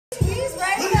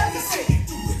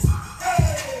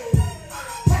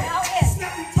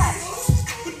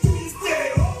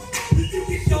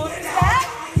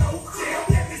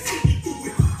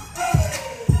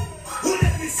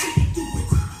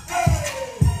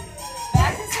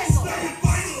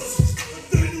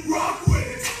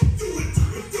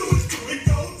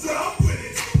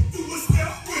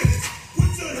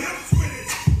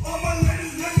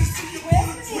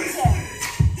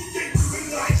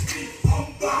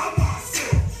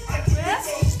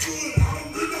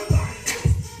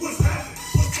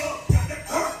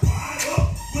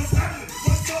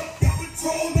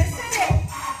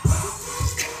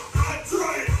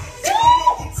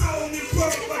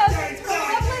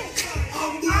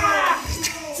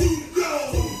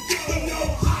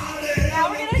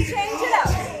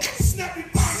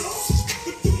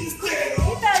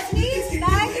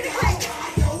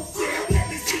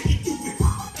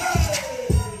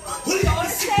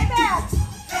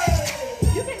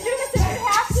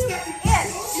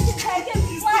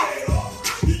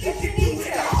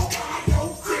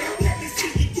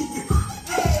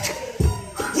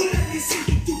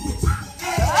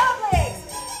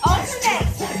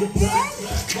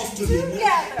Together.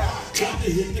 Got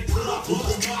to hit the club,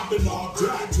 mobbing all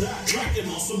drinking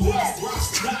on some rocks,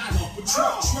 dying on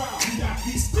patrol.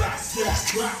 VIP stack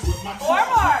with my Four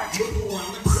more. Look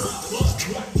around the club,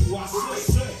 what do I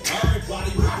say?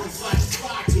 Everybody rocking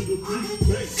fly to the beat,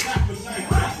 bass slapping like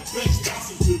bass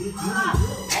bouncing to the groove.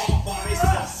 All bodies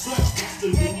that's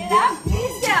the Bring it up,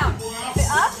 knees down.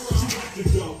 Keep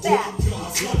it up, back.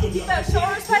 Keep those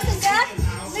shoulders pressing back,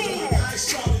 lean it.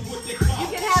 You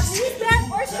can have knees back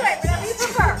or straight, whatever you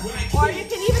prefer. Or you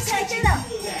can even take it up.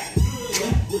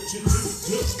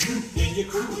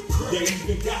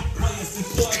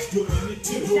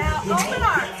 Now open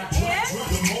arms. In,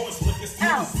 out. In,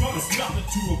 out.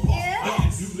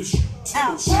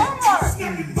 Four more.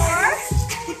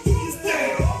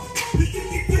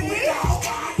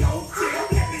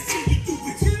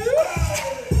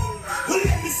 4,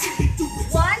 3, 2,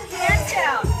 1. Hands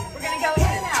down. We're going to go in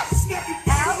and out.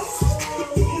 Out.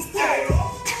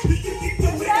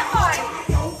 Move that body.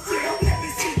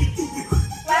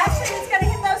 Last thing is going to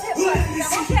hit those hip flexors.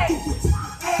 Double take.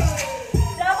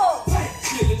 Double.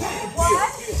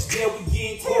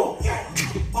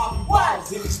 1,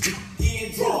 2,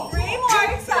 3 more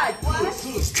inside. 1, 1.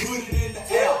 2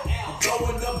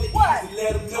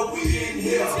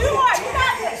 more. You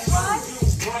got this. 1.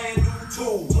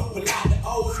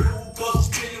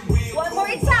 1 more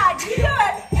inside. You do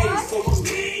it. 1, 2.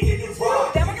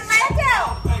 Then we're going to lay it down.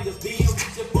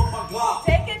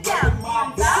 Take it down.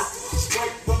 Hands up.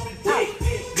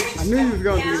 I knew you was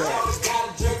going to do that.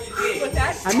 What's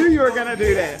that? I knew you were going to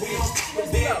do that.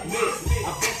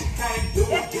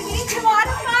 If you need to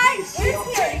modify, it's here.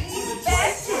 Ease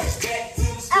back,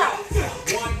 out,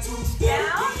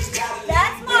 down.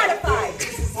 That's modified.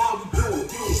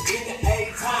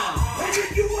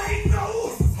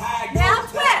 Now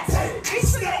twist. Reach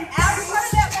for the outer part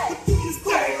of that leg.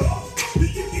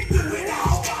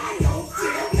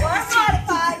 Or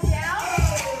modified, down.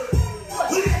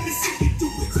 Push.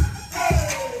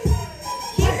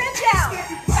 Keep it down.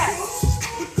 Press.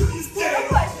 Still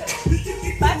push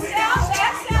it. Butts down,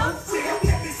 back down.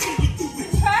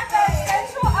 Turn that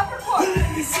central upper core.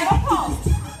 Middle pulse.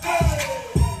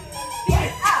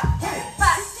 Feet up.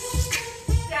 Butts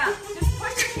down. Just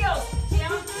push your heels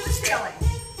down through the ceiling.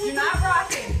 You're not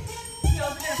rocking.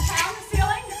 Heels are going to pound the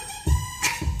ceiling.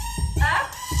 Up.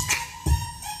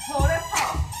 Hold it.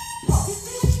 Pulse.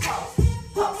 Pulse.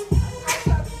 Pulse.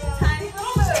 Pulse. Tiny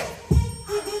little move.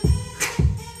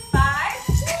 5,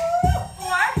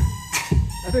 4.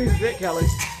 I think it's it, Kelly.